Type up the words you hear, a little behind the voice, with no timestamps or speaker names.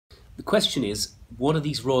the question is, what are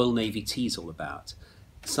these Royal Navy teas all about?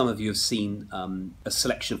 Some of you have seen a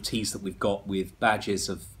selection of teas that we've got with badges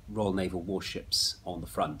of Royal Naval warships on the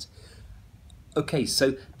front. Okay,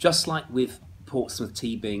 so just like with Portsmouth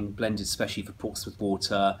tea being blended especially for Portsmouth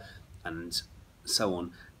water and so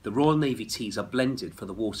on, the Royal Navy teas are blended for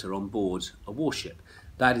the water on board a warship.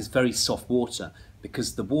 That is very soft water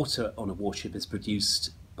because the water on a warship is produced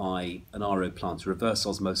by an RO plant, a reverse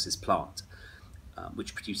osmosis plant,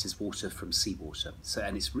 which produces water from seawater. So,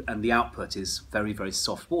 and the output is very, very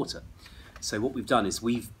soft water. So what we've done is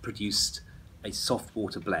we've produced a soft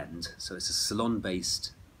water blend. So it's a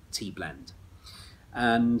Ceylon-based tea blend.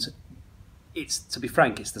 And it's, to be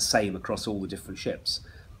frank, it's the same across all the different ships.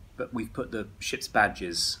 But we've put the ship's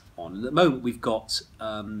badges on. At the moment, we've got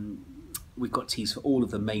teas for all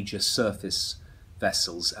of the major surface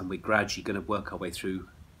vessels, and we're gradually going to work our way through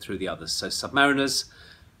the others. So submariners,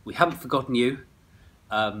 we haven't forgotten you.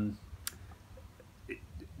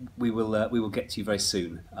 We will get to you very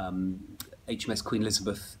soon. HMS Queen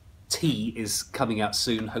Elizabeth tea is coming out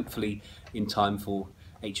soon, hopefully in time for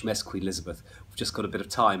HMS Queen Elizabeth. We've just got a bit of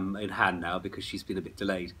time in hand now because she's been a bit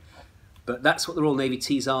delayed. But that's what the Royal Navy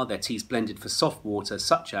teas are. They're teas blended for soft water,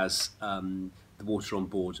 such as the water on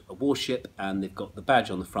board a warship, and they've got the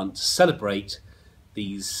badge on the front to celebrate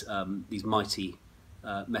these mighty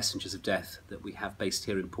messengers of death that we have based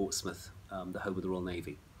here in Portsmouth, the home of the Royal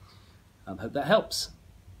Navy. Hope that helps.